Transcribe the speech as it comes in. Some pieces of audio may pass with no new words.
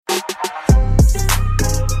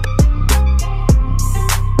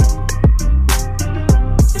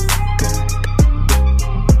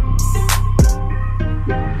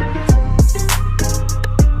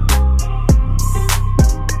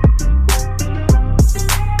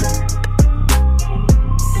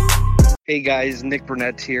Hey guys, Nick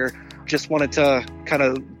Burnett here. Just wanted to kind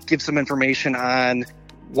of give some information on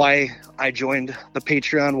why I joined the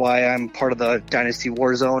Patreon, why I'm part of the Dynasty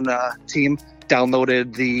WarZone team.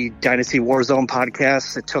 Downloaded the Dynasty WarZone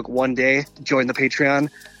podcast. It took one day to join the Patreon.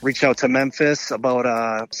 Reached out to Memphis about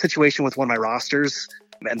a situation with one of my rosters.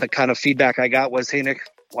 And the kind of feedback I got was, hey, Nick,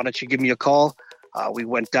 why don't you give me a call? We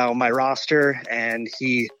went down my roster, and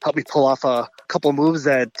he helped me pull off a couple moves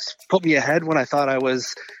that put me ahead when I thought I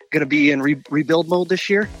was going to be in rebuild mode this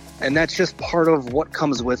year. And that's just part of what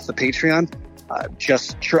comes with the Patreon.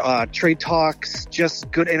 Just trade talks,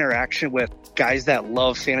 just good interaction with guys that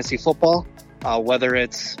love fantasy football. Whether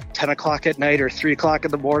it's 10 o'clock at night or 3 o'clock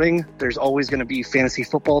in the morning, there's always going to be fantasy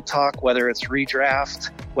football talk, whether it's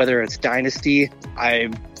redraft, whether it's Dynasty.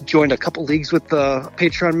 I joined a couple leagues with the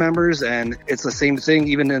Patreon members, and it's the same thing.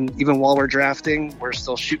 Even while we're drafting, we're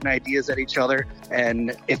still shooting ideas at each other.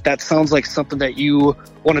 And if that sounds like something that you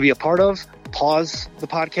want to be a part of, pause the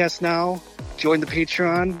podcast now, join the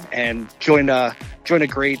Patreon, and join a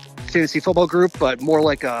great fantasy football group, but more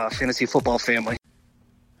like a fantasy football family.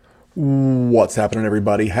 What's happening,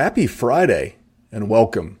 everybody? Happy Friday, and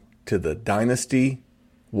welcome to the Dynasty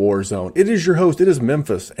WarZone. It is your host, it is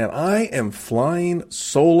Memphis, and I am flying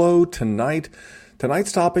solo tonight.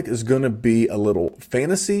 Tonight's topic is going to be a little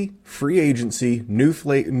fantasy, free agency, new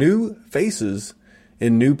faces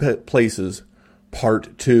in new places,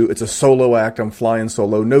 part 2. It's a solo act. I'm flying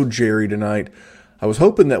solo. No Jerry tonight. I was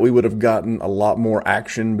hoping that we would have gotten a lot more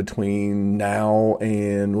action between now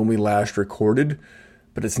and when we last recorded,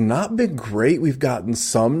 but it's not been great. We've gotten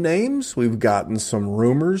some names, we've gotten some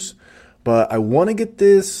rumors, but I want to get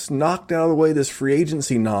this knocked out of the way, this free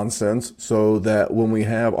agency nonsense, so that when we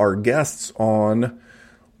have our guests on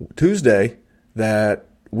Tuesday, that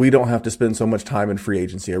we don't have to spend so much time in free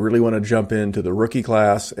agency. I really want to jump into the rookie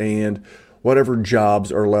class and whatever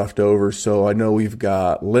jobs are left over. So I know we've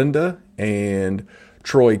got Linda and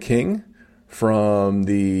Troy King from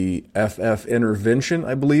the FF Intervention,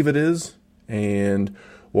 I believe it is, and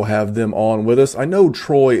we'll have them on with us. I know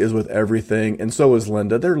Troy is with everything, and so is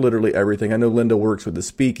Linda. They're literally everything. I know Linda works with the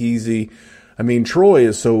Speakeasy. I mean, Troy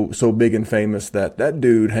is so big and famous that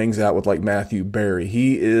dude hangs out with like Matthew Berry.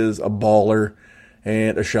 He is a baller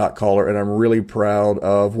and a shot caller, and I'm really proud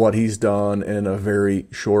of what he's done in a very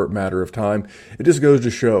short matter of time. It just goes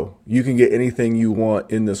to show you can get anything you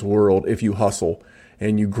want in this world if you hustle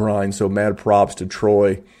and you grind. So mad props to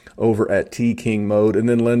Troy over at T King Mode. And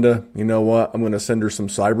then Linda, you know what? I'm going to send her some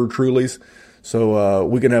Cyber Trulies so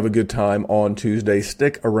we can have a good time on Tuesday.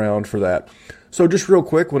 Stick around for that. So just real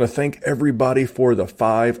quick, I want to thank everybody for the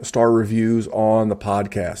 5-star reviews on the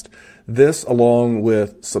podcast. This, along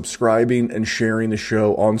with subscribing and sharing the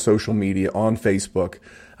show on social media, on Facebook.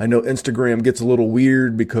 I know Instagram gets a little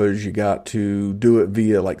weird because you got to do it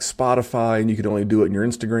via like Spotify, and you can only do it in your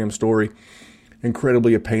Instagram story.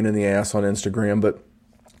 Incredibly a pain in the ass on Instagram, but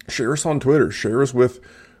share us on Twitter. Share us with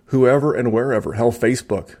whoever and wherever. Hell,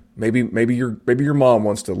 Facebook. Maybe your mom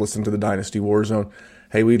wants to listen to the Dynasty WarZone.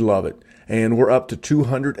 Hey, we'd love it. And we're up to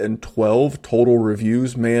 212 total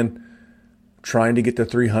reviews. Man, trying to get to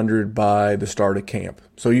 300 by the start of camp.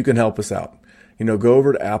 So you can help us out. You know, go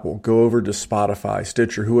over to Apple, go over to Spotify,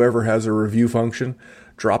 Stitcher, whoever has a review function.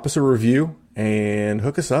 Drop us a review and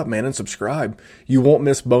hook us up, man, and subscribe. You won't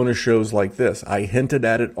miss bonus shows like this. I hinted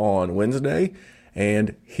at it on Wednesday,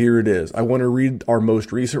 and here it is. I want to read our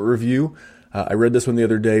most recent review. I read this one the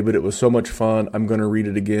other day, but it was so much fun. I'm going to read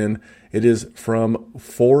it again. It is from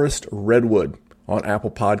Forrest Redwood on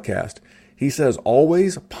Apple Podcast. He says,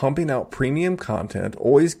 always pumping out premium content,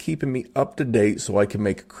 always keeping me up to date so I can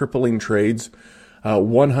make crippling trades.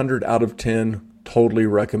 100 out of 10, totally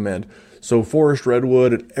recommend. So Forrest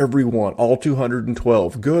Redwood and everyone, all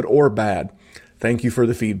 212, good or bad, thank you for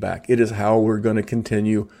the feedback. It is how we're going to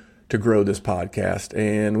continue to grow this podcast,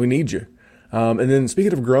 and we need you. And then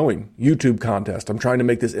speaking of growing, YouTube contest. I'm trying to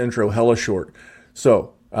make this intro hella short.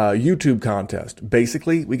 So YouTube contest.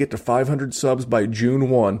 Basically, we get to 500 subs by June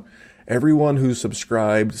 1. Everyone who's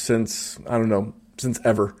subscribed since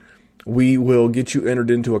ever, we will get you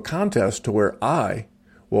entered into a contest to where I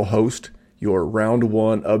will host your round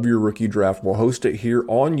 1 of your rookie draft. We'll host it here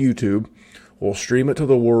on YouTube. We'll stream it to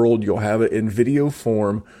the world. You'll have it in video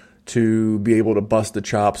form to be able to bust the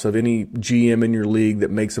chops of any GM in your league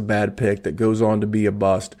that makes a bad pick that goes on to be a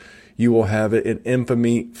bust. You will have it in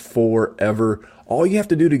infamy forever. All you have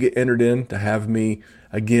to do to get entered in to have me,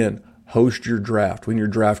 again, host your draft. When your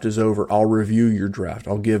draft is over, I'll review your draft.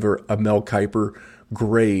 I'll give her a Mel Kiper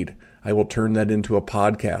grade. I will turn that into a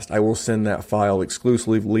podcast. I will send that file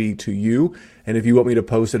exclusively to you. And if you want me to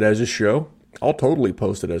post it as a show, I'll totally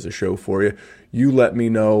post it as a show for you. You let me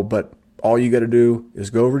know, but All you got to do is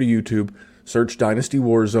go over to YouTube, search Dynasty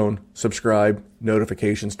WarZone, subscribe,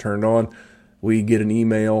 notifications turned on. We get an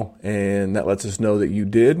email, and that lets us know that you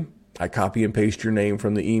did. I copy and paste your name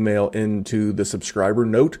from the email into the subscriber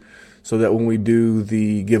note so that when we do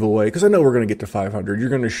the giveaway, because I know we're going to get to 500, you're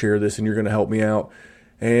going to share this and you're going to help me out,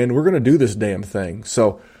 and we're going to do this damn thing.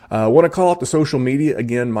 So I want to call out the social media.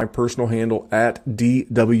 Again, my personal handle at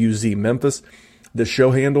DWZ Memphis. The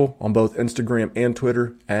show handle on both Instagram and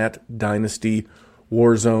Twitter at Dynasty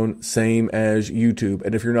WarZone, same as YouTube.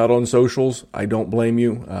 And if you're not on socials, I don't blame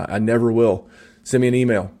you. I never will. Send me an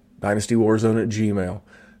email, dynastywarzone@gmail.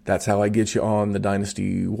 That's how I get you on the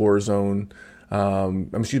Dynasty WarZone,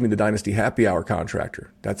 the Dynasty Happy Hour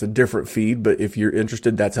Contractor. That's a different feed, but if you're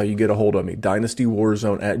interested, that's how you get a hold of me,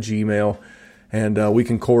 dynastywarzone@gmail, and we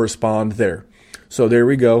can correspond there. So there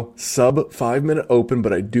we go. Sub 5 minute open,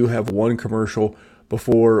 but I do have one commercial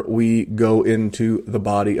before we go into the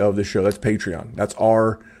body of the show. That's Patreon. That's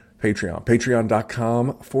our Patreon.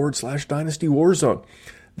 Patreon.com/Dynasty WarZone.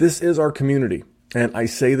 This is our community, and I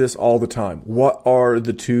say this all the time. What are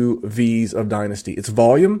the two V's of Dynasty? It's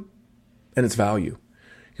volume and it's value.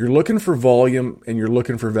 You're looking for volume and you're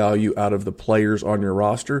looking for value out of the players on your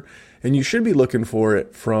roster, and you should be looking for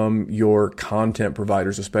it from your content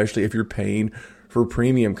providers, especially if you're paying for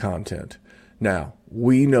premium content. Now,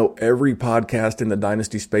 we know every podcast in the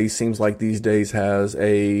Dynasty space seems like these days has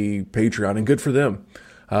a Patreon, and good for them.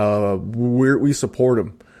 We support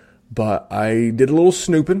them. But I did a little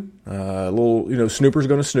snooping, snooper's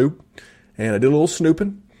going to snoop, and I did a little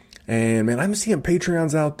snooping, and man, I'm seeing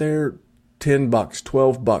Patreons out there, $10,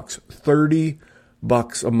 $12,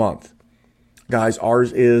 $30 a month. Guys,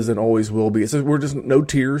 ours is and always will be. We're just no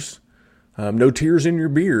tears. No tears in your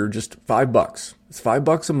beer, just $5. It's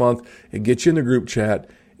 $5 a month. It gets you in the group chat.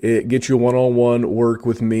 It gets you one-on-one work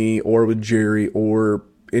with me or with Jerry or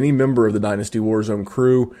any member of the Dynasty WarZone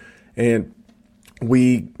crew. And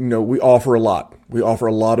we offer a lot. We offer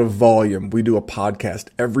a lot of volume. We do a podcast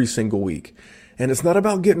every single week. And it's not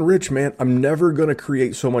about getting rich, man. I'm never going to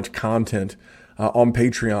create so much content on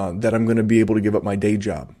Patreon that I'm going to be able to give up my day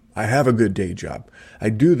job. I have a good day job. I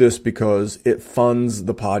do this because it funds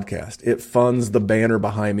the podcast. It funds the banner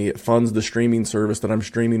behind me. It funds the streaming service that I'm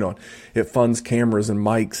streaming on. It funds cameras and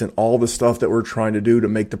mics and all the stuff that we're trying to do to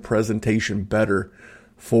make the presentation better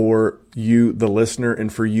for you, the listener,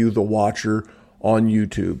 and for you, the watcher on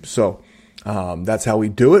YouTube. So that's how we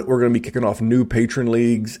do it. We're going to be kicking off new patron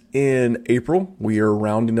leagues in April. We are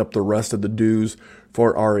rounding up the rest of the dues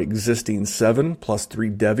for our existing 7 plus 3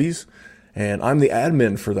 Devies. And I'm the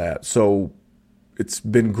admin for that. So it's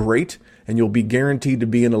been great. And you'll be guaranteed to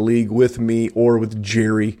be in a league with me or with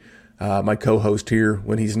Jerry, my co-host here,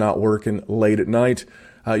 when he's not working late at night.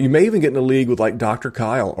 You may even get in a league with like Dr.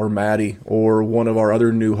 Kyle or Maddie or one of our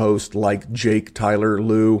other new hosts like Jake, Tyler,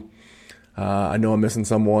 Lou. I know I'm missing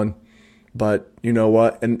someone. But you know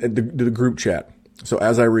what? And the group chat. So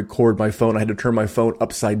as I record my phone, I had to turn my phone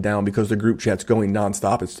upside down because the group chat's going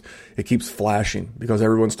nonstop. It keeps flashing because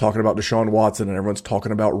everyone's talking about Deshaun Watson and everyone's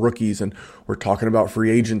talking about rookies and we're talking about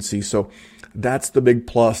free agency. So that's the big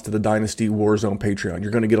plus to the Dynasty WarZone Patreon.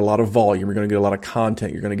 You're going to get a lot of volume. You're going to get a lot of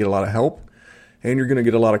content. You're going to get a lot of help. And you're going to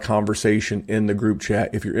get a lot of conversation in the group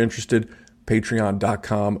chat. If you're interested,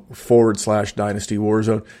 patreon.com/Dynasty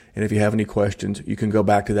WarZone. And if you have any questions, you can go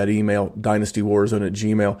back to that email,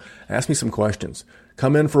 dynastywarzone@gmail. Ask me some questions.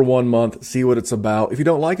 Come in for 1 month, see what it's about. If you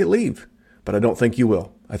don't like it, leave. But I don't think you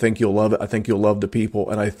will. I think you'll love it. I think you'll love the people.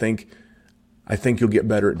 And I think you'll get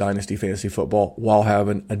better at Dynasty Fantasy Football while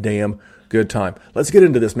having a damn good time. Let's get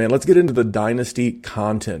into this, man. Let's get into the Dynasty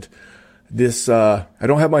content. This, I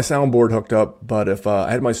don't have my soundboard hooked up, but if I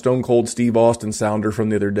had my Stone Cold Steve Austin sounder from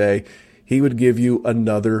the other day, he would give you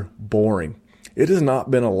another boring. It has not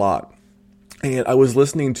been a lot. And I was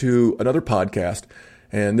listening to another podcast,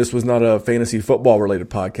 and this was not a fantasy football related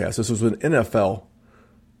podcast. This was an NFL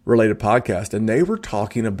related podcast. And they were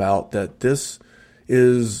talking about that this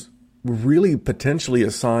is really potentially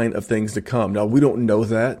a sign of things to come. Now, we don't know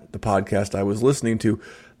that. The podcast I was listening to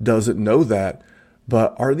doesn't know that.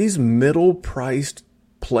 But are these middle priced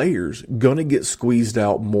players going to get squeezed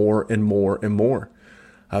out more and more and more?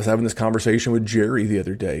 I was having this conversation with Jerry the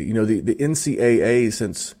other day. You know, the NCAA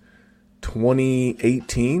since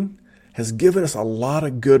 2018 has given us a lot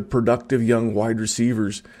of good, productive young wide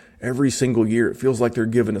receivers every single year. It feels like they're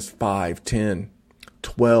giving us 5, 10,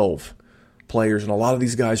 12 players. And a lot of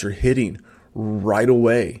these guys are hitting right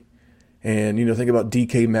away. And, you know, think about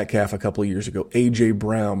DK Metcalf a couple of years ago, A.J.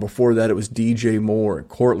 Brown. Before that, it was D.J. Moore and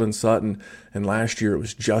Cortland Sutton. And last year, it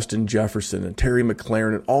was Justin Jefferson and Terry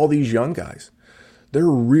McLaurin and all these young guys. they're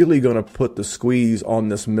really going to put the squeeze on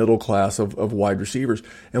this middle class of wide receivers.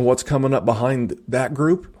 And what's coming up behind that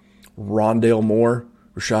group? Rondale Moore,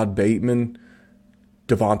 Rashad Bateman,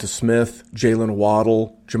 Devonta Smith, Jalen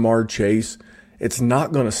Waddle, Jamar Chase. It's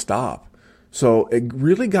not going to stop. So it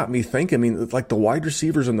really got me thinking. I mean, like the wide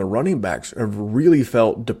receivers and the running backs have really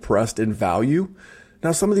felt depressed in value.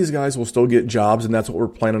 Now, some of these guys will still get jobs, and that's what we're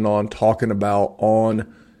planning on talking about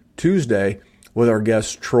on Tuesday with our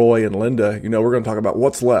guests Troy and Linda. We're going to talk about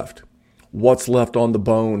what's left on the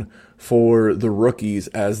bone for the rookies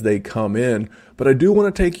as they come in. But I do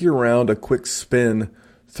want to take you around a quick spin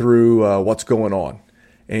through what's going on.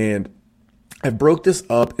 And I broke this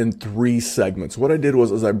up in 3 segments. What I did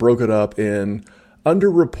was I broke it up in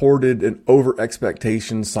underreported and over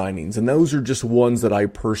expectation signings. And those are just ones that I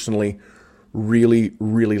personally really,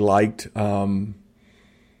 really liked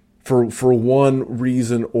for one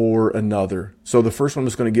reason or another. So the first one, I'm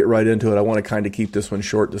just going to get right into it. I want to kind of keep this one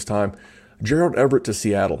short this time. Gerald Everett to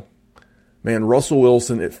Seattle. Man, Russell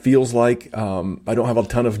Wilson, it feels like, I don't have a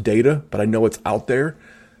ton of data, but I know it's out there,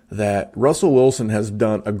 that Russell Wilson has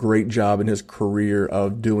done a great job in his career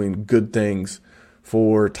of doing good things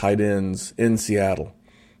for tight ends in Seattle.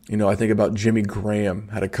 I think about Jimmy Graham,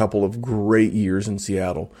 had a couple of great years in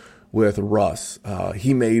Seattle with Russ.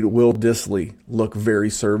 He made Will Dissly look very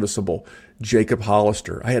serviceable. Jacob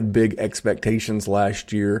Hollister. I had big expectations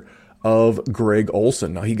last year of Greg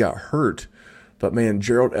Olsen. Now, he got hurt. But, man,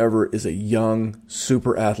 Gerald Everett is a young,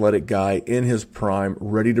 super athletic guy in his prime,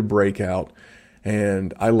 ready to break out.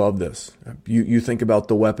 And I love this. You think about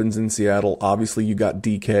the weapons in Seattle. Obviously, you got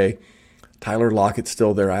DK. Tyler Lockett's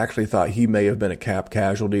still there. I actually thought he may have been a cap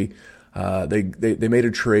casualty. They made a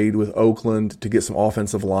trade with Oakland to get some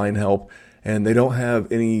offensive line help, and they don't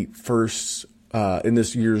have any firsts in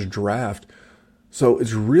this year's draft. So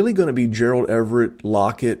it's really going to be Gerald Everett,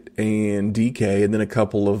 Lockett, and DK, and then a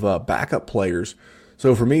couple of backup players.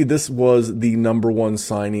 So for me, this was the number one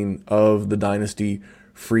signing of the Dynasty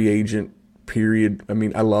free agent period. I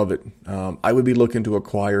mean, I love it. I would be looking to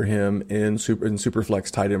acquire him in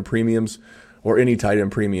Superflex tight end premiums or any tight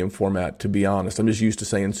end premium format, to be honest. I'm just used to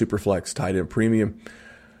saying Superflex tight end premium.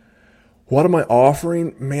 What am I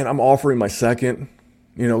offering? Man, I'm offering my second.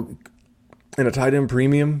 In a tight end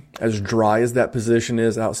premium, as dry as that position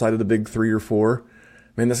is outside of the big 3 or 4,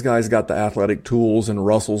 man, this guy's got the athletic tools, and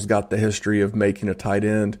Russell's got the history of making a tight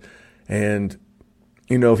end. And,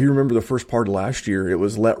 if you remember the first part of last year, it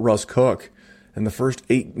was let Russ cook. And the first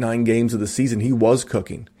 8-9 games of the season, he was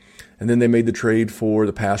cooking. And then they made the trade for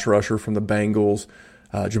the pass rusher from the Bengals.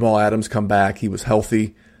 Jamal Adams come back. He was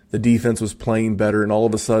healthy. The defense was playing better. And all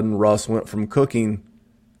of a sudden, Russ went from cooking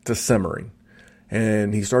to simmering.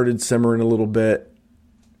 And he started simmering a little bit.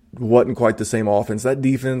 Wasn't quite the same offense. That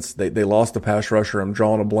defense, they lost the pass rusher. I'm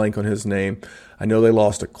drawing a blank on his name. I know they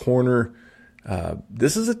lost a corner.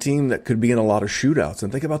 This is a team that could be in a lot of shootouts.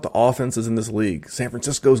 And think about the offenses in this league. San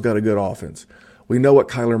Francisco's got a good offense. We know what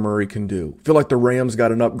Kyler Murray can do. I feel like the Rams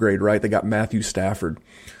got an upgrade, right? They got Matthew Stafford.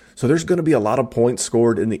 So there's going to be a lot of points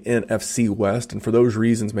scored in the NFC West. And for those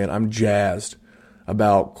reasons, man, I'm jazzed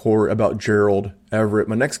about Gerald Everett.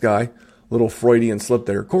 My next guy, little Freudian slip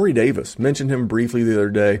there. Corey Davis, mentioned him briefly the other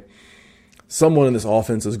day. Someone in this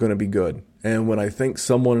offense is going to be good. And when I think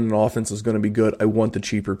someone in an offense is going to be good, I want the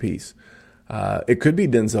cheaper piece. It could be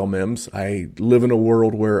Denzel Mims. I live in a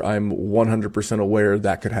world where I'm 100% aware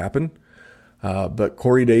that could happen. But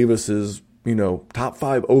Corey Davis is, top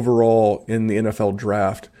 5 overall in the NFL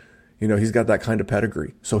draft. He's got that kind of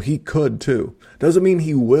pedigree. So he could too. Doesn't mean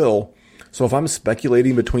he will. So if I'm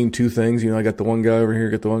speculating between two things, I got the one guy over here,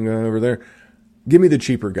 got the one guy over there, give me the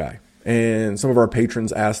cheaper guy. And some of our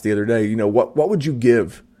patrons asked the other day, what would you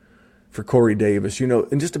give for Corey Davis?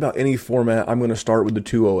 In just about any format, I'm going to start with the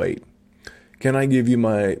 208. Can I give you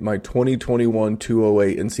my 2021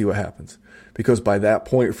 208 and see what happens? Because by that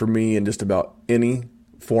point for me, in just about any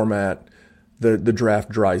format, the draft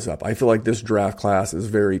dries up. I feel like this draft class is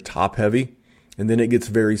very top heavy, and then it gets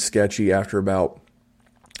very sketchy after about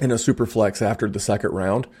in a super flex after the second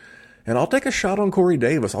round. And I'll take a shot on Corey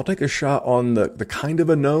Davis. I'll take a shot on the kind of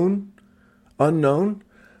unknown.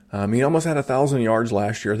 He almost had 1,000 yards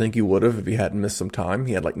last year. I think he would have if he hadn't missed some time.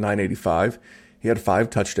 He had like 985. He had 5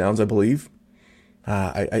 touchdowns, I believe.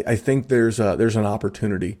 I think there's an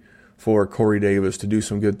opportunity for Corey Davis to do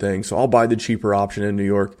some good things. So I'll buy the cheaper option in New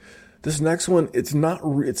York. This next one, it's not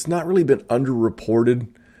really been underreported,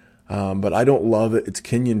 but I don't love it. It's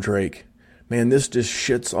Kenyon Drake. Man, this just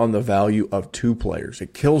shits on the value of 2 players.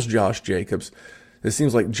 It kills Josh Jacobs. It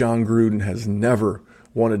seems like John Gruden has never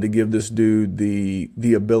wanted to give this dude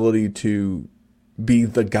the ability to be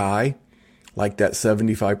the guy. like that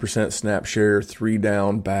 75% snap share, 3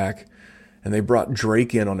 down back. And they brought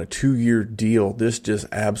Drake in on a 2-year deal. This just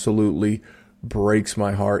absolutely breaks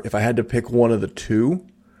my heart. If I had to pick one of the two,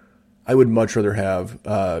 I would much rather have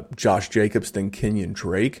Josh Jacobs than Kenyon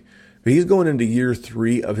Drake. But he's going into year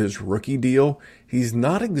 3 of his rookie deal. He's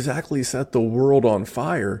not exactly set the world on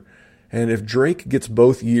fire. And if Drake gets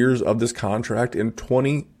both years of this contract in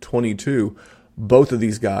 2022, both of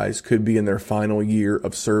these guys could be in their final year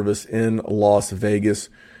of service in Las Vegas.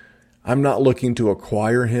 I'm not looking to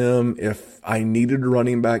acquire him. If I needed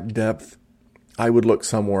running back depth, I would look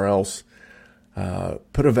somewhere else.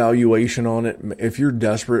 Put a valuation on it. If you're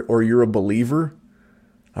desperate or you're a believer,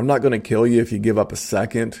 I'm not going to kill you if you give up a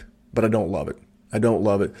second, but I don't love it. I don't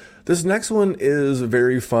love it. This next one is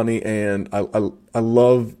very funny, and I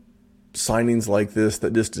love signings like this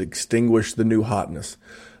that just extinguish the new hotness.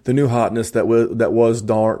 The new hotness that was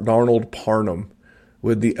Darnold Parham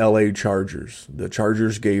with the LA Chargers. The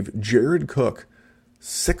Chargers gave Jared Cook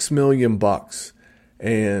 $6 million,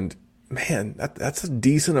 and man, that's a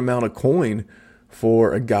decent amount of coin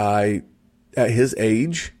for a guy at his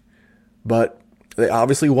age. But they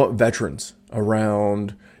obviously want veterans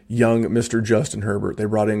around young Mr. Justin Herbert. They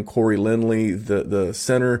brought in Corey Lindley, the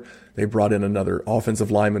center. They brought in another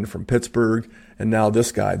offensive lineman from Pittsburgh. And now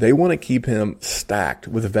this guy. They want to keep him stacked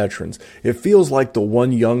with veterans. It feels like the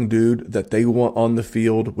one young dude that they want on the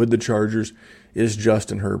field with the Chargers is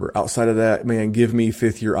Justin Herbert. Outside of that, man, give me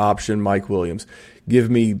 5th-year option Mike Williams. Give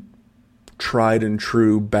me tried and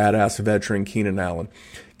true badass veteran Keenan Allen.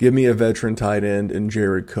 Give me a veteran tight end in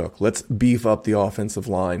Jared Cook. Let's beef up the offensive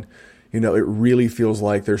line. You know, it really feels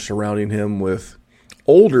like they're surrounding him with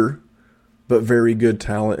older but very good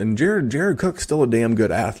talent. And Jared Cook's still a damn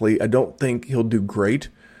good athlete. I don't think he'll do great.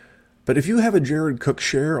 But if you have a Jared Cook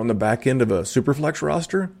share on the back end of a Superflex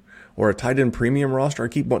roster or a tight end premium roster, I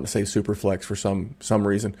keep wanting to say Superflex for some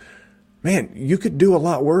reason, man, you could do a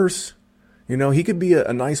lot worse. You know, he could be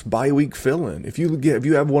a nice bye-week fill-in. If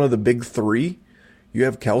you have one of the big three, you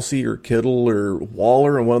have Kelsey or Kittle or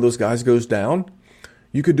Waller, and one of those guys goes down,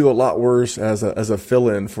 you could do a lot worse as a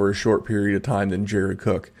fill-in for a short period of time than Jared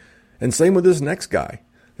Cook. And same with this next guy.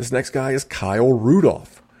 This next guy is Kyle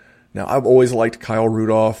Rudolph. Now, I've always liked Kyle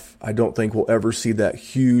Rudolph. I don't think we'll ever see that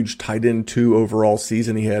huge tight end 2 overall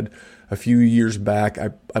season he had a few years back. I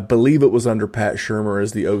believe it was under Pat Shurmur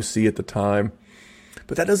as the OC at the time.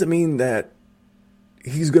 But that doesn't mean that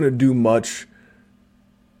he's going to do much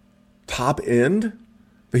top end.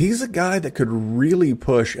 But he's a guy that could really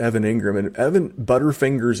push Evan Ingram. And Evan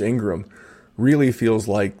Butterfingers Ingram really feels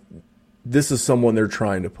like this is someone they're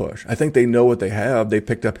trying to push. I think they know what they have. They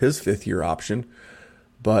picked up his 5th-year option.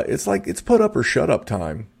 But it's like it's put up or shut up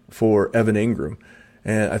time for Evan Ingram.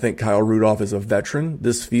 And I think Kyle Rudolph is a veteran.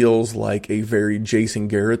 This feels like a very Jason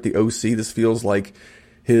Garrett, the OC. This feels like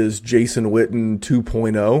his Jason Witten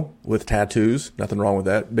 2.0 with tattoos. Nothing wrong with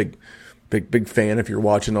that. Big fan if you're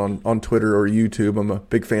watching on Twitter or YouTube. I'm a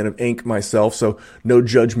big fan of ink myself, so no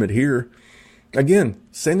judgment here. Again,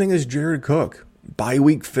 same thing as Jared Cook.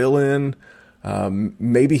 Bye-week fill-in.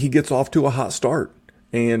 Maybe he gets off to a hot start.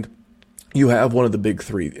 And you have one of the big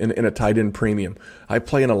three in a tight end premium. I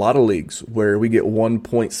play in a lot of leagues where we get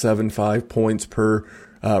 1.75 points per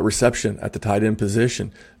reception at the tight end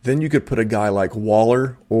position. Then you could put a guy like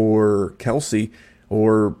Waller or Kelsey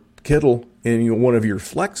or Kittle in one of your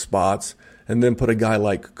flex spots, and then put a guy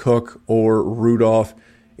like Cook or Rudolph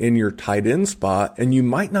in your tight end spot, and you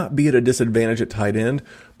might not be at a disadvantage at tight end,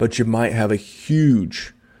 but you might have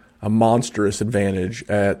a monstrous advantage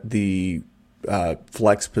at the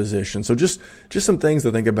flex position. So just some things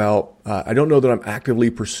to think about. I don't know that I'm actively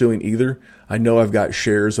pursuing either. I know I've got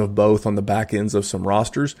shares of both on the back ends of some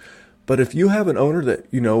rosters, but if you have an owner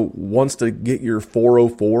that, wants to get your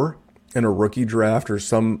 404 in a rookie draft or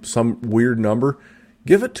some weird number,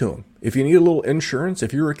 give it to him. If you need a little insurance,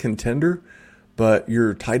 if you're a contender, but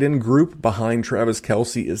your tight end group behind Travis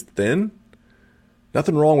Kelce is thin,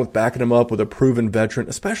 nothing wrong with backing him up with a proven veteran,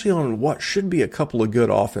 especially on what should be a couple of good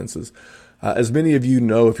offenses. As many of you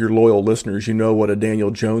know, if you're loyal listeners, you know what a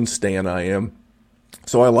Daniel Jones stan I am.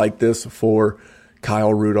 So I like this for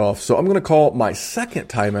Kyle Rudolph. So I'm going to call my second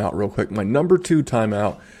timeout real quick, my number 2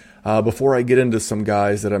 timeout, before I get into some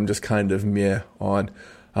guys that I'm just kind of meh on.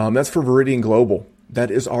 That's for Veridian Global. That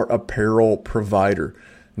is our apparel provider.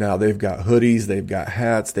 Now, they've got hoodies, they've got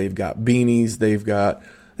hats, they've got beanies, they got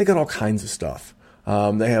all kinds of stuff.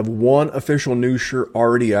 They have one official new shirt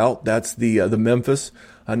already out. That's the Memphis.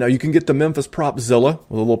 Now, you can get the Memphis Propzilla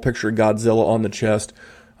with a little picture of Godzilla on the chest,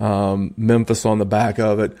 Memphis on the back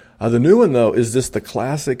of it. The new one, though, is just the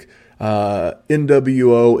classic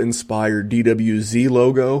NWO-inspired DWZ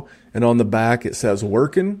logo And on the back, it says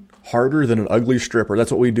working harder than an ugly stripper.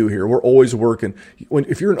 That's what we do here. We're always working.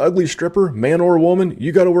 If you're an ugly stripper, man or woman,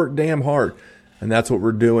 you got to work damn hard. And that's what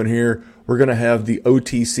we're doing here. We're going to have the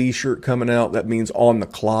OTC shirt coming out. That means on the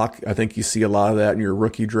clock. I think you see a lot of that in your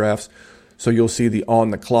rookie drafts. So you'll see the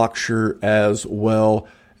on the clock shirt as well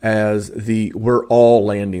as the we're all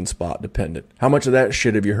landing spot dependent. How much of that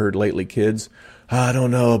shit have you heard lately, kids? I don't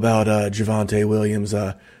know about Javonte Williams.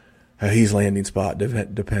 He's landing spot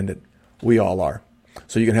dependent. We all are.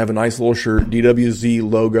 So you can have a nice little shirt, DWZ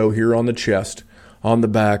logo here on the chest. On the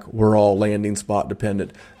back, we're all landing spot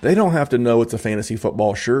dependent. They don't have to know it's a fantasy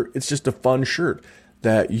football shirt. It's just a fun shirt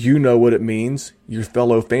that you know what it means. Your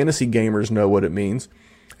fellow fantasy gamers know what it means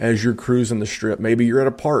as you're cruising the strip. Maybe you're at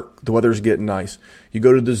a park. The weather's getting nice. You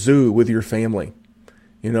go to the zoo with your family.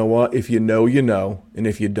 You know what? If you know, you know. And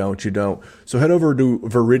if you don't, you don't. So head over to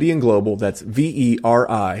Veridian Global. That's VERIDIAN,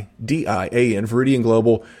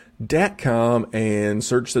 VeridianGlobal.com, and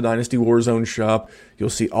search the Dynasty WarZone shop.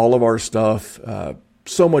 You'll see all of our stuff.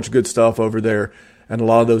 So much good stuff over there. And a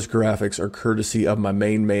lot of those graphics are courtesy of my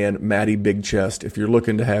main man, Matty Big Chest. If you're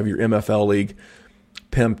looking to have your MFL league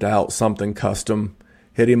pimped out, something custom,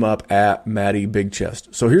 hit him up at Matty Big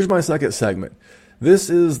Chest. So here's my second segment.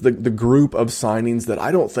 This is the group of signings that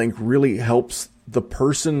I don't think really helps the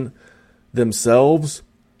person themselves,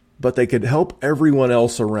 but they could help everyone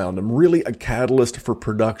else around them. Really a catalyst for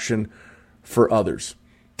production for others.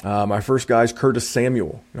 My first guy is Curtis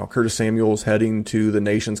Samuel. Curtis Samuel is heading to the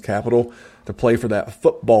nation's capital to play for that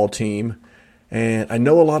football team. And I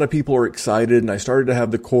know a lot of people are excited, and I started to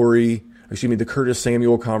have the Curtis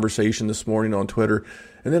Samuel conversation this morning on Twitter.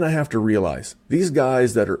 And then I have to realize these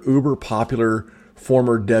guys that are uber popular,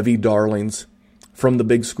 former Debbie darlings from the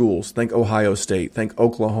big schools, think Ohio State, think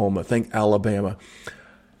Oklahoma, think Alabama.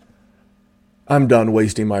 I'm done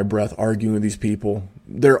wasting my breath arguing with these people.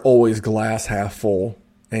 They're always glass half full.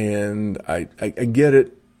 And I get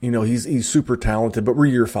it. He's super talented, but we're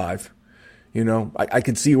year 5. I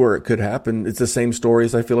could see where it could happen. It's the same story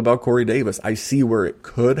as I feel about Corey Davis. I see where it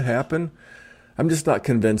could happen. I'm just not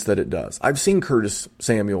convinced that it does. I've seen Curtis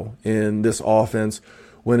Samuel in this offense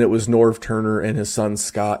when it was Norv Turner and his son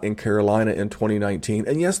Scott in Carolina in 2019.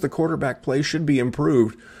 And yes, the quarterback play should be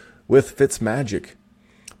improved with Fitzmagic.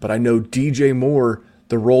 But I know DJ Moore,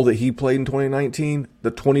 the role that he played in 2019,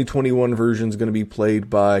 the 2021 version is going to be played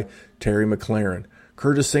by Terry McLaurin.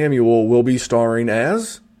 Curtis Samuel will be starring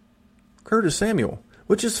as Curtis Samuel,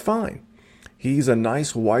 which is fine. He's a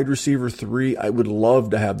nice wide receiver 3. I would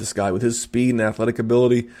love to have this guy with his speed and athletic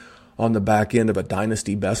ability on the back end of a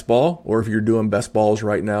Dynasty best ball, or if you're doing best balls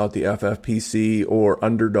right now at the FFPC or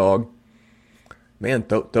Underdog, man,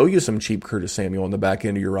 throw you some cheap Curtis Samuel on the back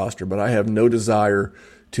end of your roster. But I have no desire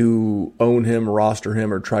to own him, roster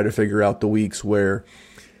him, or try to figure out the weeks where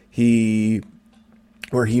he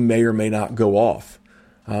may or may not go off.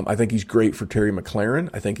 I think he's great for Terry McLaurin.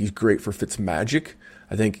 I think he's great for Fitzmagic.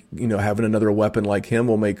 I think having another weapon like him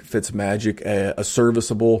will make Fitzmagic a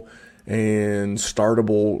serviceable and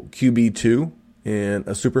startable QB2 in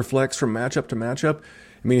a super flex from matchup to matchup.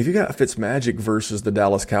 I mean, if you got Fitzmagic versus the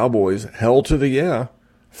Dallas Cowboys, hell to the yeah,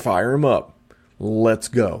 fire him up. Let's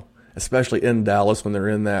go. Especially in Dallas when they're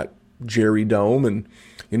in that Jerry Dome and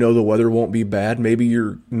the weather won't be bad. Maybe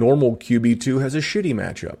your normal QB2 has a shitty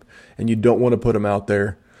matchup and you don't want to put him out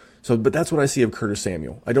there. But that's what I see of Curtis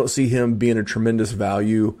Samuel. I don't see him being a tremendous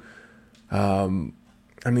value.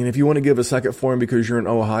 If you want to give a second for him because you're an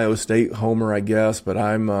Ohio State homer, I guess, but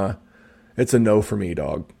it's a no for me,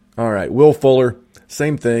 dog. All right, Will Fuller,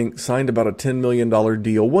 same thing, signed about a $10 million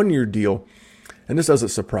deal, 1-year deal, and this doesn't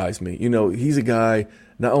surprise me. He's a guy,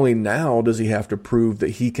 not only now does he have to prove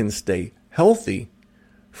that he can stay healthy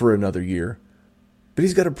for another year, but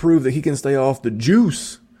he's got to prove that he can stay off the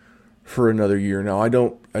juice for another year. Now, I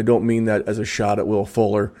don't mean that as a shot at Will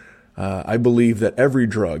Fuller. I believe that every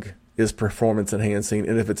drug is performance enhancing,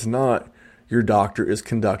 and if it's not, your doctor is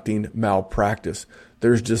conducting malpractice.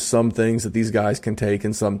 There's just some things that these guys can take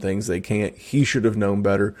and some things they can't. He should have known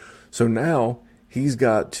better. So now he's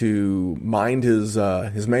got to mind his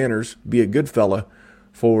manners, be a good fella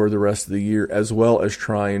for the rest of the year, as well as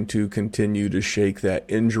trying to continue to shake that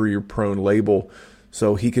injury-prone label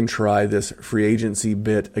so he can try this free agency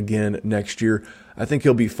bit again next year. I think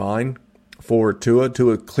he'll be fine for Tua.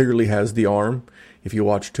 Tua clearly has the arm. If you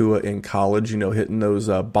watch Tua in college, hitting those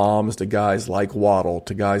bombs to guys like Waddle,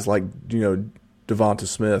 to guys like, Devonta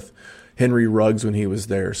Smith, Henry Ruggs when he was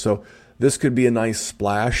there. So this could be a nice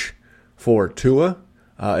splash for Tua.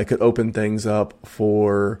 It could open things up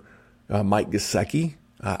for Mike Gesicki.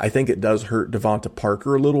 I think it does hurt Devonta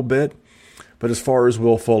Parker a little bit, But as far as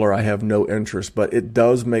Will Fuller, I have no interest. But it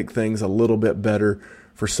does make things a little bit better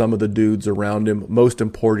for some of the dudes around him. Most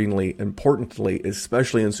importantly,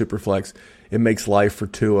 especially in Superflex, it makes life for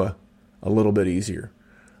Tua a little bit easier.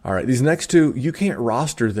 All right, these next two, you can't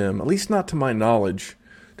roster them, at least not to my knowledge.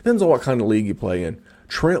 Depends on what kind of league you play in.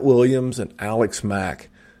 Trent Williams and Alex Mack,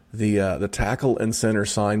 the tackle and center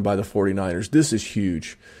signed by the 49ers. This is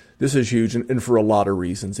huge. This is huge, and for a lot of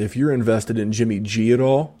reasons. If you're invested in Jimmy G at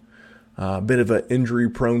all, a bit of an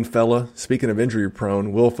injury-prone fella. Speaking of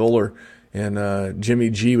injury-prone, Will Fuller and Jimmy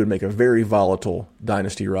G would make a very volatile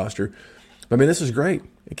dynasty roster. I mean, this is great.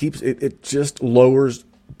 It just lowers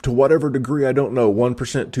to whatever degree, I don't know, 1%,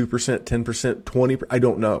 2%, 10%, 20%, I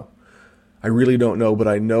don't know. I really don't know, but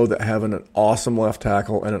I know that having an awesome left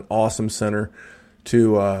tackle and an awesome center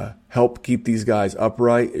to help keep these guys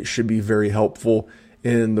upright, it should be very helpful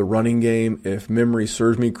in the running game. If memory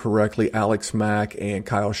serves me correctly, Alex Mack and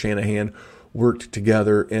Kyle Shanahan worked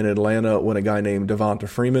together in Atlanta when a guy named Devonta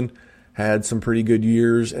Freeman had some pretty good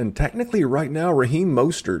years. And technically right now, Raheem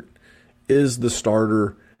Mostert is the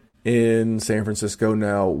starter in San Francisco.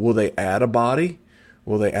 Now, will they add a body?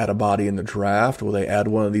 Will they add a body in the draft? Will they add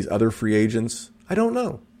one of these other free agents? I don't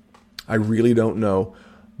know. I really don't know.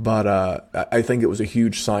 But I think it was a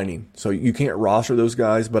huge signing. So you can't roster those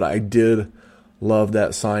guys, but I did love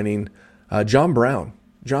that signing. John Brown.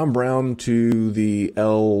 John Brown to the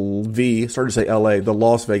LV. Started to say LA, the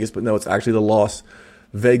Las Vegas, but no, it's actually the Las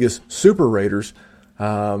Vegas Super Raiders.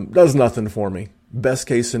 Does nothing for me. Best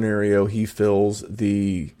case scenario, he fills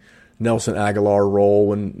the Nelson Aguilar role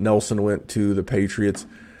when Nelson went to the Patriots.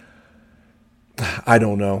 I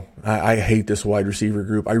don't know. I hate this wide receiver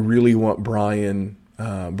group. I really want Brian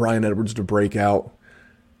Edwards to break out.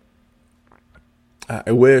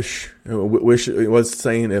 I wish it was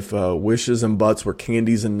saying if wishes and butts were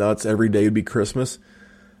candies and nuts, every day would be Christmas.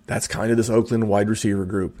 That's kind of this Oakland wide receiver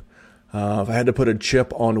group. If I had to put a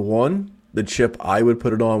chip on one, the chip I would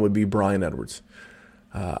put it on would be Brian Edwards.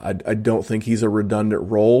 I don't think he's a redundant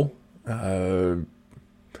role. But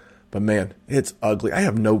man, it's ugly. I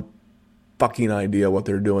have no fucking idea what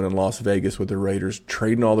they're doing in Las Vegas with the Raiders,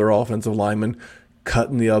 trading all their offensive linemen,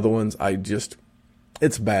 cutting the other ones.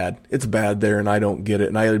 It's bad. It's bad there, and I don't get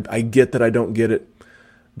it. And I get that I don't get it,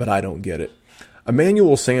 but I don't get it.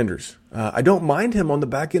 Emmanuel Sanders. I don't mind him on the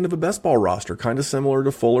back end of a best ball roster, kind of similar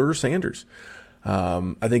to Fuller or Sanders.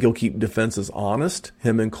 I think he'll keep defenses honest,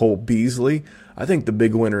 him and Cole Beasley. I think the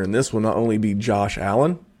big winner in this will not only be Josh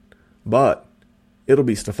Allen, but it'll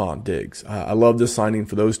be Stephon Diggs. I love this signing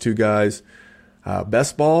for those two guys.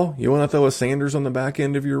 Best ball, you want to throw a Sanders on the back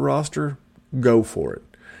end of your roster? Go for it.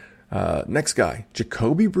 Next guy,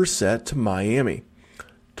 Jacoby Brissett to Miami.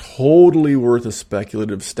 Totally worth a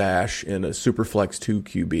speculative stash in a Superflex 2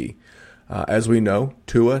 QB. As we know,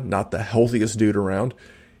 Tua, not the healthiest dude around.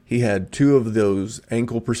 He had two of those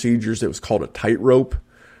ankle procedures. It was called a tightrope.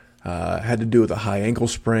 Had to do with a high ankle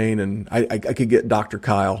sprain, and I could get Dr.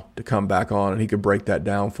 Kyle to come back on, and he could break that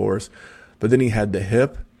down for us. But then he had the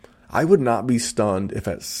hip. I would not be stunned if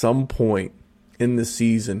at some point in the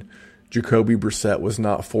season Jacoby Brissett was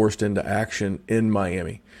not forced into action in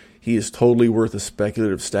Miami. He is totally worth a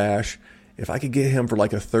speculative stash. If I could get him for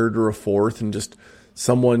like a third or a fourth and just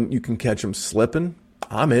someone you can catch him slipping,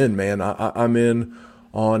 I'm in, man. I'm in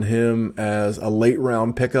on him as a late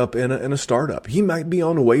round pickup in a startup. He might be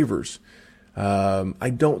on waivers. I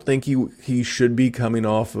don't think he should be coming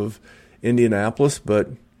off of Indianapolis, but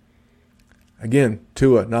again,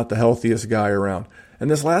 Tua, not the healthiest guy around.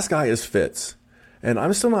 And this last guy is Fitz. And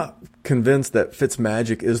I'm still not convinced that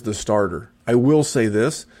Fitzmagic is the starter. I will say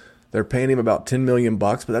this. They're paying him about $10 million,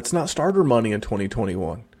 but that's not starter money in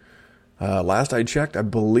 2021. Last I checked, I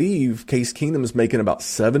believe Case Keenum is making about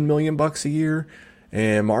 $7 million a year,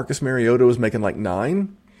 and Marcus Mariota is making like $9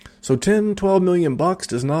 million. So $10, $12 million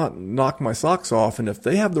does not knock my socks off, and if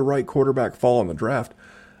they have the right quarterback fall in the draft,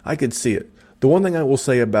 I could see it. The one thing I will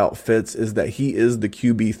say about Fitz is that he is the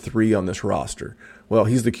QB3 on this roster. Well,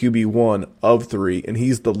 he's the QB1 of 3, and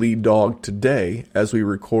he's the lead dog today as we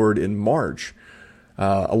record in March,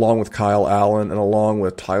 along with Kyle Allen and along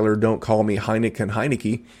with Tyler Don't Call Me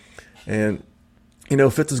Heineke. And,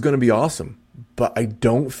 Fitz is going to be awesome, but I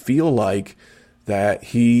don't feel like that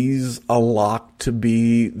he's a lock to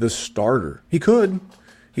be the starter. He could.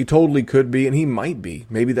 He totally could be, and he might be.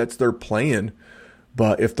 Maybe that's their plan.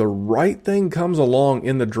 But if the right thing comes along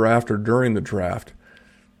in the draft or during the draft,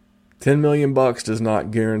 $10 million does not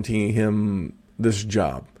guarantee him this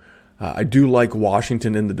job. I do like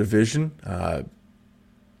Washington in the division.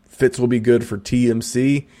 Fitz will be good for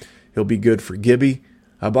TMC. He'll be good for Gibby.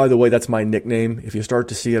 By the way, that's my nickname. If you start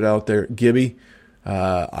to see it out there, Gibby,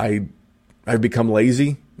 I I've become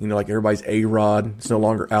lazy. Like everybody's A-Rod. It's no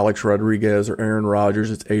longer Alex Rodriguez or Aaron Rodgers.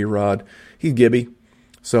 It's A-Rod. He's Gibby.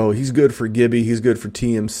 So he's good for Gibby. He's good for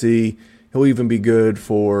TMC. He'll even be good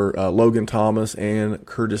for Logan Thomas and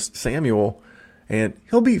Curtis Samuel. And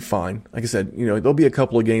he'll be fine. Like I said, there'll be a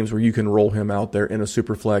couple of games where you can roll him out there in a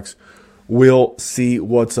super flex. We'll see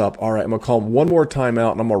what's up. All right, I'm going to call him one more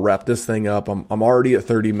timeout, and I'm going to wrap this thing up. I'm already at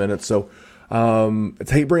 30 minutes. So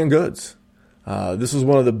it's Hate Brand Goods. This is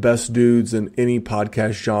one of the best dudes in any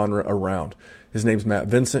podcast genre around. His name's Matt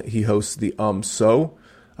Vincent. He hosts the So.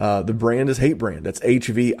 The brand is Hate Brand. That's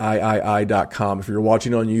HVIII.com. If you're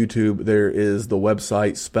watching on YouTube, there is the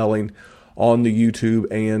website spelling on the YouTube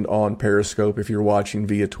and on Periscope if you're watching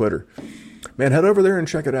via Twitter. Man, head over there and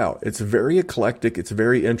check it out. It's very eclectic. It's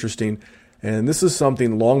very interesting. And this is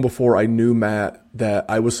something long before I knew Matt that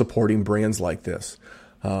I was supporting brands like this.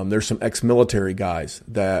 There's some ex-military guys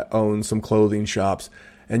that own some clothing shops.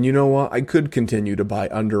 And you know what? I could continue to buy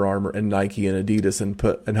Under Armour and Nike and Adidas and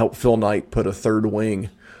help Phil Knight put a third wing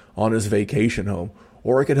on his vacation home.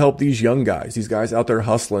 Or I could help these young guys, these guys out there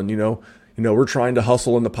hustling. We're trying to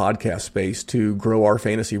hustle in the podcast space to grow our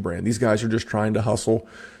fantasy brand. These guys are just trying to hustle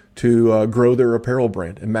to grow their apparel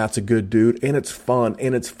brand. And Matt's a good dude, and it's fun,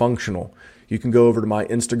 and it's functional. You can go over to my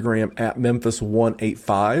Instagram at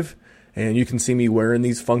Memphis185, and you can see me wearing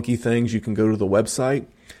these funky things. You can go to the website,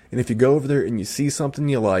 and if you go over there and you see something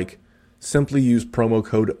you like, simply use promo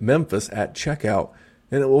code Memphis at checkout,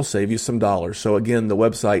 and it will save you some dollars. So again, the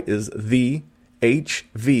website is thehvii.com.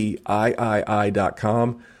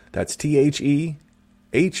 That's thehvii.com.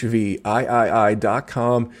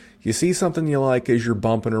 You see something you like as you're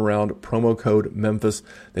bumping around, promo code Memphis.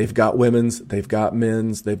 They've got women's, they've got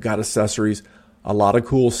men's, they've got accessories, a lot of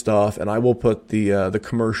cool stuff. And I will put the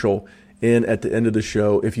commercial in at the end of the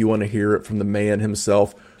show if you want to hear it from the man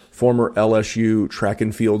himself, former LSU track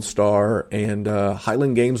and field star and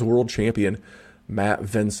Highland Games world champion, Matt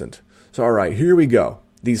Vincent. So, all right, here we go.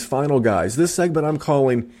 These final guys. This segment I'm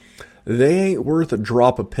calling, They Ain't Worth a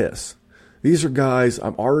Drop of Piss. These are guys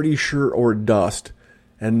I'm already sure or dust,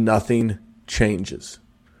 and nothing changes.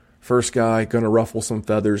 First guy, going to ruffle some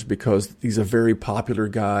feathers because he's a very popular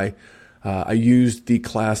guy. I used the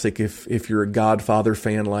classic, if you're a Godfather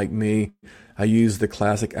fan like me, I used the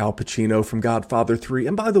classic Al Pacino from Godfather 3.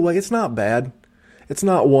 And by the way, it's not bad. It's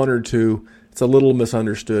not 1 or 2. It's a little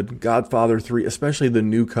misunderstood. Godfather 3, especially the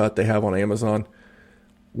new cut they have on Amazon,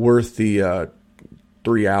 worth the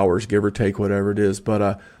 3 hours, give or take, whatever it is.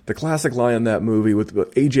 But the classic line in that movie with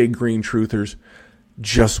AJ Green truthers,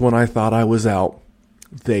 just when I thought I was out,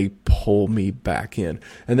 they pull me back in.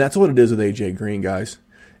 And that's what it is with AJ Green, guys.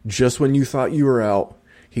 Just when you thought you were out,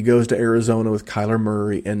 he goes to Arizona with Kyler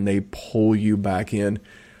Murray, and they pull you back in.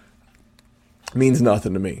 It means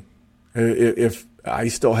nothing to me. If I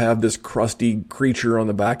still have this crusty creature on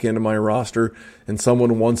the back end of my roster and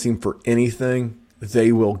someone wants him for anything,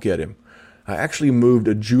 they will get him. I actually moved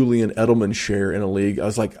a Julian Edelman share in a league. I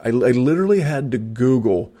was like, I literally had to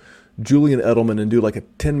Google Julian Edelman and do like a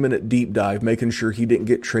 10-minute deep dive, making sure he didn't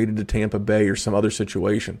get traded to Tampa Bay or some other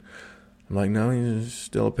situation. I'm like, no, he's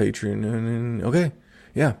still a Patriot. Okay,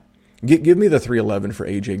 yeah. Give me the 311 for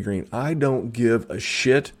AJ Green. I don't give a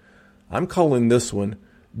shit. I'm calling this one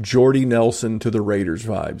Jordy Nelson to the Raiders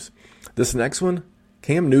vibes. This next one,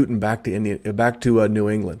 Cam Newton back to New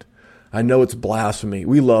England. I know it's blasphemy.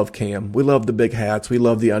 We love Cam. We love the big hats. We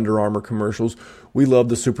love the Under Armour commercials. We love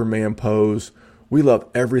the Superman pose. We love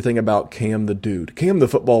everything about Cam the dude. Cam the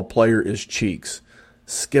football player is cheeks,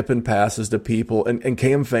 skipping passes to people. And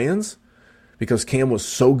Cam fans, because Cam was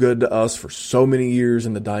so good to us for so many years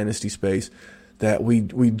in the Dynasty space, that we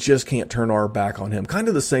just can't turn our back on him. Kind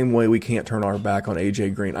of the same way we can't turn our back on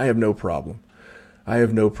AJ Green. I have no problem.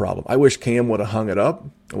 I wish Cam would have hung it up.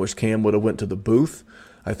 I wish Cam would have went to the booth.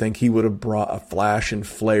 I think he would have brought a flash and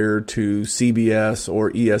flair to CBS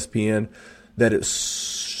or ESPN that it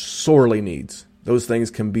sorely needs. Those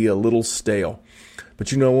things can be a little stale.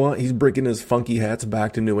 But you know what? He's bringing his funky hats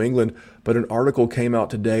back to New England. But an article came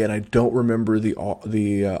out today, and I don't remember the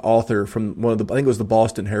author from I think it was the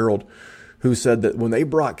Boston Herald, who said that when they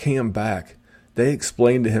brought Cam back, they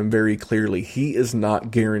explained to him very clearly he is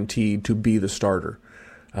not guaranteed to be the starter.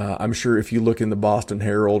 I'm sure if you look in the Boston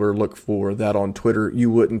Herald or look for that on Twitter, you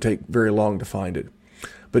wouldn't take very long to find it.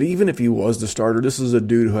 But even if he was the starter, this is a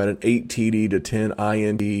dude who had an 8 TD to 10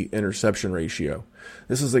 INT interception ratio.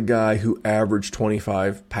 This is a guy who averaged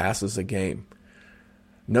 25 passes a game.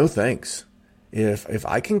 No thanks. If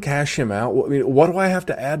I can cash him out, what do I have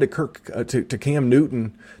to add to Cam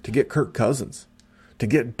Newton to get Kirk Cousins, to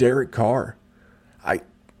get Derek Carr?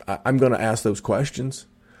 I'm going to ask those questions.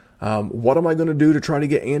 What am I going to do to try to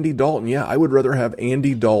get Andy Dalton? Yeah, I would rather have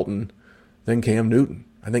Andy Dalton than Cam Newton.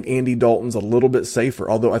 I think Andy Dalton's a little bit safer,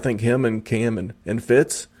 although I think him and Cam and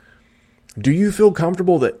Fitz. Do you feel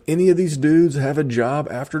comfortable that any of these dudes have a job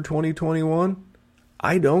after 2021?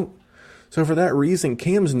 I don't. So for that reason,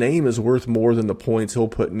 Cam's name is worth more than the points he'll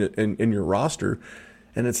put in your roster.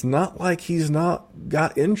 And it's not like he's not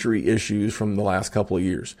got injury issues from the last couple of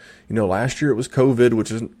years. Last year it was COVID,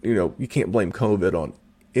 which is, you can't blame COVID on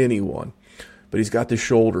anyone. But he's got the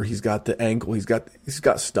shoulder, he's got the ankle, he's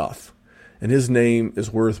got stuff. And his name is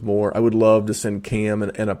worth more. I would love to send Cam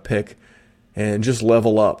and a pick and just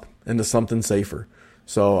level up into something safer.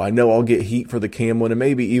 So I know I'll get heat for the Cam one and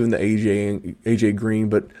maybe even the AJ Green,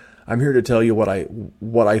 but I'm here to tell you what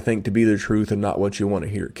I think to be the truth and not what you want to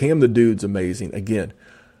hear. Cam the dude's amazing. Again,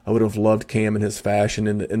 I would have loved Cam and his fashion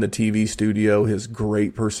in the TV studio, his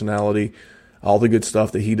great personality, all the good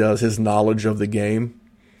stuff that he does, his knowledge of the game.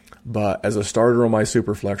 But as a starter on my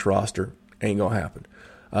Superflex roster, ain't going to happen.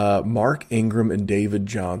 Mark Ingram and David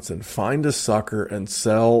Johnson. Find a sucker and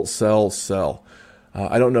sell.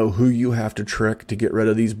 I don't know who you have to trick to get rid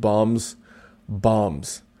of these bums.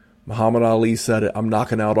 Muhammad Ali said it. I'm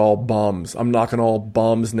knocking out all bums. I'm knocking all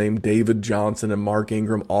bums named David Johnson and Mark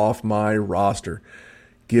Ingram off my roster.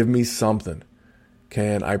 Give me something.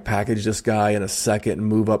 Can I package this guy in a second and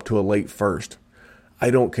move up to a late first?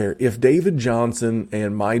 I don't care. If David Johnson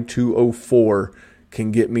and my 204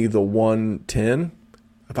 can get me the 110,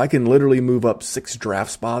 if I can literally move up 6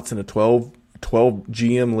 draft spots in a 12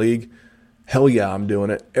 GM league, hell yeah, I'm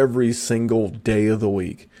doing it every single day of the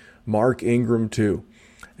week. Mark Ingram too.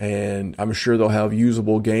 And I'm sure they'll have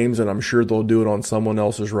usable games, and I'm sure they'll do it on someone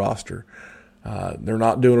else's roster. They're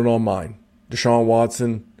not doing it on mine. Deshaun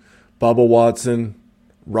Watson, Bubba Watson,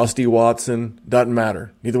 Rusty Watson, doesn't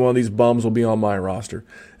matter. Neither one of these bums will be on my roster.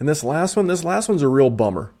 And this last one's a real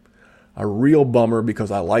bummer. A real bummer because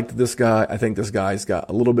I liked this guy. I think this guy's got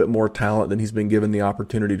a little bit more talent than he's been given the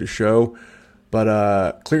opportunity to show.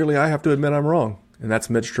 But clearly I have to admit I'm wrong, and that's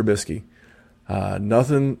Mitch Trubisky.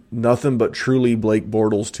 Nothing but truly Blake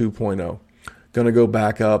Bortles 2.0. Going to go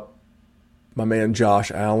back up my man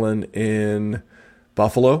Josh Allen in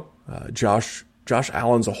Buffalo. Josh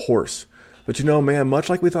Allen's a horse. But man, much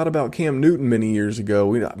like we thought about Cam Newton many years ago,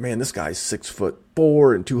 we thought, man, this guy's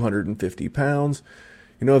 6'4" and 250 pounds.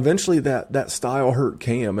 Eventually that style hurt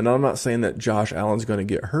Cam. And I'm not saying that Josh Allen's going to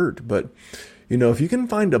get hurt, but if you can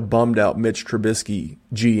find a bummed out Mitch Trubisky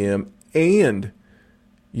GM and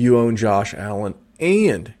you own Josh Allen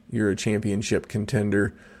and you're a championship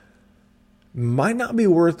contender, might not be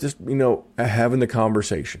worth just, having the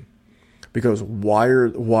conversation. Because why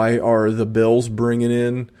are the Bills bringing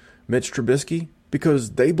in Mitch Trubisky?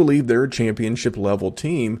 Because they believe they're a championship level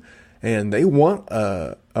team and they want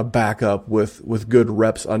a backup with good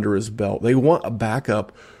reps under his belt. They want a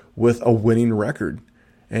backup with a winning record.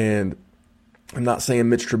 And I'm not saying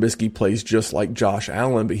Mitch Trubisky plays just like Josh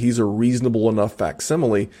Allen, but he's a reasonable enough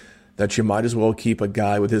facsimile that you might as well keep a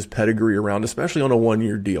guy with his pedigree around, especially on a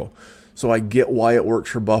one-year deal. So I get why it works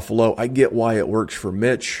for Buffalo. I get why it works for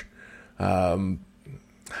Mitch. I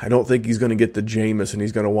don't think he's going to get the Jameis and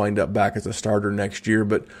he's going to wind up back as a starter next year.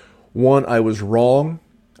 But one I was wrong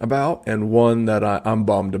about and one that I'm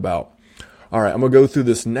bummed about. All right, I'm going to go through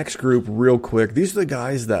this next group real quick. These are the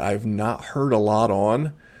guys that I've not heard a lot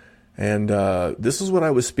on. And this is what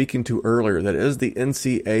I was speaking to earlier, that as the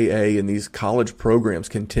NCAA and these college programs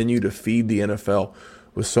continue to feed the NFL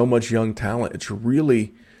with so much young talent, it's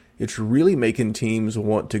really making teams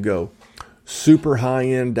want to go super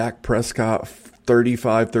high-end Dak Prescott,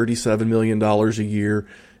 $35-37 million a year,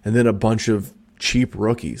 and then a bunch of cheap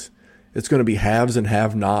rookies. It's going to be haves and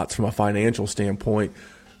have-nots from a financial standpoint.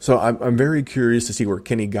 So I'm very curious to see where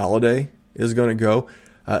Kenny Golladay is going to go.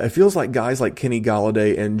 It feels like guys like Kenny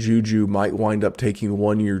Golladay and Juju might wind up taking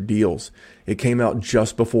one-year deals. It came out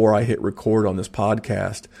just before I hit record on this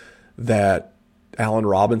podcast that Allen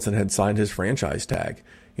Robinson had signed his franchise tag.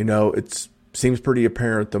 It seems pretty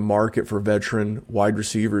apparent the market for veteran wide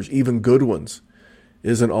receivers, even good ones,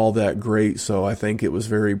 isn't all that great. So I think it was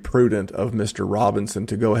very prudent of Mr. Robinson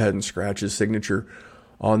to go ahead and scratch his signature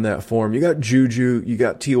on that form. You got Juju, you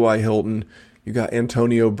got T.Y. Hilton, you got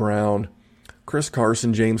Antonio Brown, Chris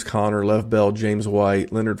Carson, James Conner, Lev Bell, James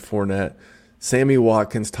White, Leonard Fournette, Sammy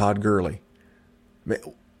Watkins, Todd Gurley.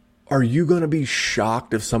 Are you going to be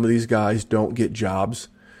shocked if some of these guys don't get jobs?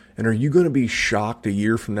 And are you going to be shocked a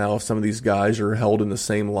year from now if some of these guys are held in the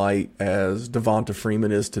same light as Devonta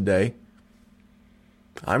Freeman is today?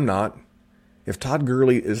 I'm not. If Todd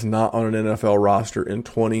Gurley is not on an NFL roster in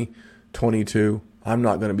 2022, I'm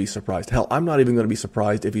not going to be surprised. Hell, I'm not even going to be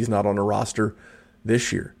surprised if he's not on a roster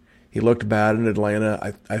this year. He looked bad in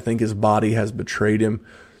Atlanta. I think his body has betrayed him.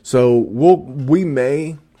 So we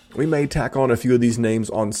may tack on a few of these names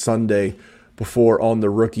on Sunday before on the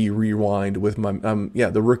rookie rewind with my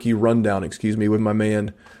the rookie rundown, with my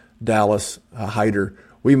man Dallas Hyder.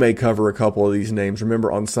 We may cover a couple of these names.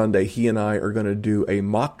 Remember, on Sunday he and I are going to do a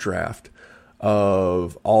mock draft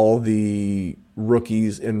of all the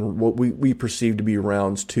rookies in what we perceive to be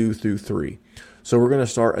rounds 2 through 3. So we're going to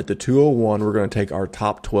start at the 201. We're going to take our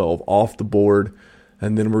top 12 off the board,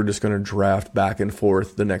 and then we're just going to draft back and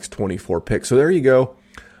forth the next 24 picks. So there you go.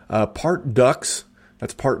 Part Ducks,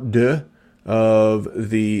 that's part deux of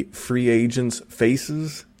the free agents'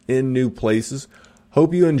 faces in new places.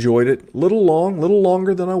 Hope you enjoyed it. Little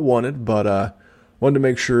longer than I wanted, but wanted to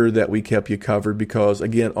make sure that we kept you covered because,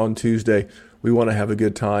 again, on Tuesday, we want to have a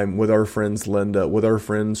good time with our friends Linda, with our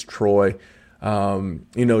friends Troy,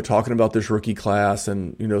 talking about this rookie class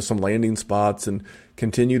and, some landing spots and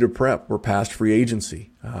continue to prep. We're past free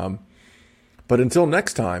agency. But until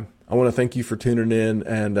next time, I want to thank you for tuning in,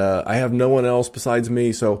 and I have no one else besides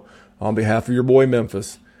me. So on behalf of your boy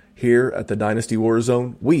Memphis, here at the Dynasty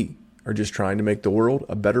WarZone, we are just trying to make the world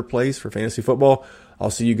a better place for fantasy football. I'll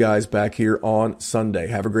see you guys back here on Sunday.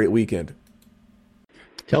 Have a great weekend.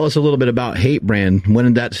 Tell us a little bit about Hate Brand. When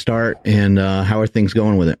did that start, and how are things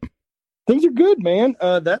going with it? Things are good, man.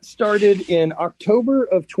 That started in October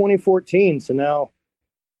of 2014. So now,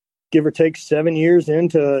 give or take 7 years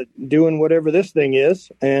into doing whatever this thing is.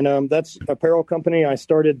 And that's apparel company I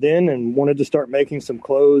started then and wanted to start making some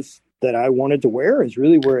clothes that I wanted to wear is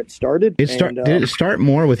really where it started. Did it start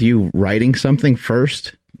more with you writing something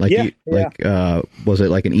first? Was it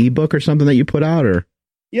like an ebook or something that you put out, or?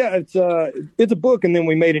 Yeah, it's a book, and then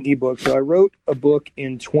we made an ebook. So I wrote a book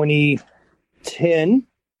in 2010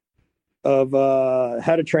 of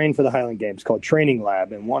how to train for the Highland Games called Training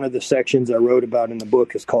Lab. And one of the sections I wrote about in the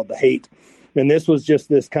book is called The Hate. And this was just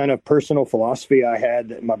this kind of personal philosophy I had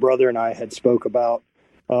that my brother and I had spoke about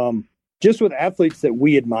just with athletes that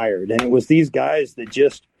we admired. And it was these guys that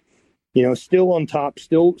just, still on top,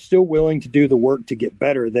 still willing to do the work to get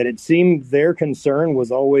better, that it seemed their concern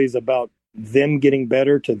was always about them getting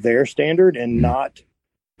better to their standard and not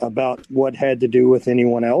about what had to do with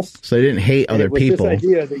anyone else. So they didn't hate other people. This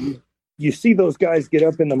idea that you see those guys get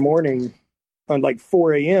up in the morning on like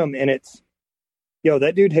 4 a.m. and it's,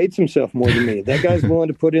 that dude hates himself more than me. That guy's willing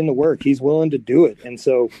to put in the work. He's willing to do it. And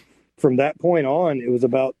so from that point on, it was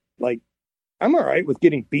about like, I'm all right with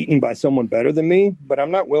getting beaten by someone better than me, but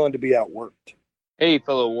I'm not willing to be outworked. Hey,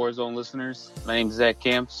 fellow WarZone listeners. My name's Zach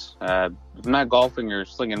Camps. If I'm not golfing or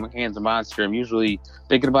slinging my hands of Monster, I'm usually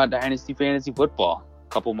thinking about Dynasty Fantasy Football. A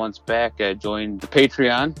couple months back, I joined the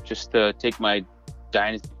Patreon just to take my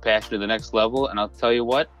Dynasty passion to the next level. And I'll tell you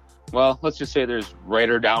what, well, let's just say there's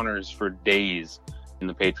writer downers for days in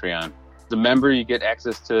the Patreon. As a member, you get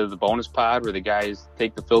access to the bonus pod where the guys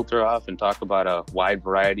take the filter off and talk about a wide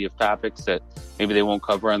variety of topics that maybe they won't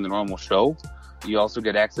cover on the normal show. You also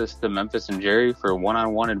get access to Memphis and Jerry for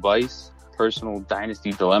one-on-one advice, personal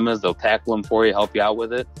Dynasty dilemmas. They'll tackle them for you, help you out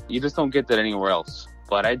with it. You just don't get that anywhere else.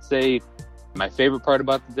 But I'd say my favorite part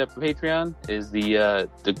about the Patreon is the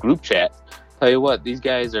group chat. Tell you what, these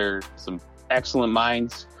guys are some excellent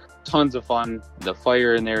minds, tons of fun. The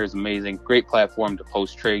fire in there is amazing. Great platform to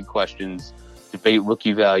post trade questions, debate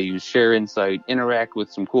rookie values, share insight, interact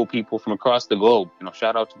with some cool people from across the globe.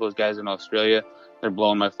 Shout out to those guys in Australia. They're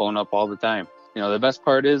blowing my phone up all the time. The best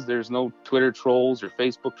part is there's no Twitter trolls or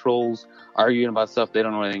Facebook trolls arguing about stuff they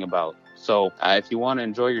don't know anything about. So if you want to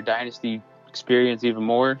enjoy your Dynasty experience even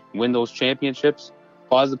more, win those championships,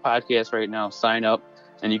 pause the podcast right now, sign up,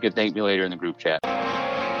 and you can thank me later in the group chat.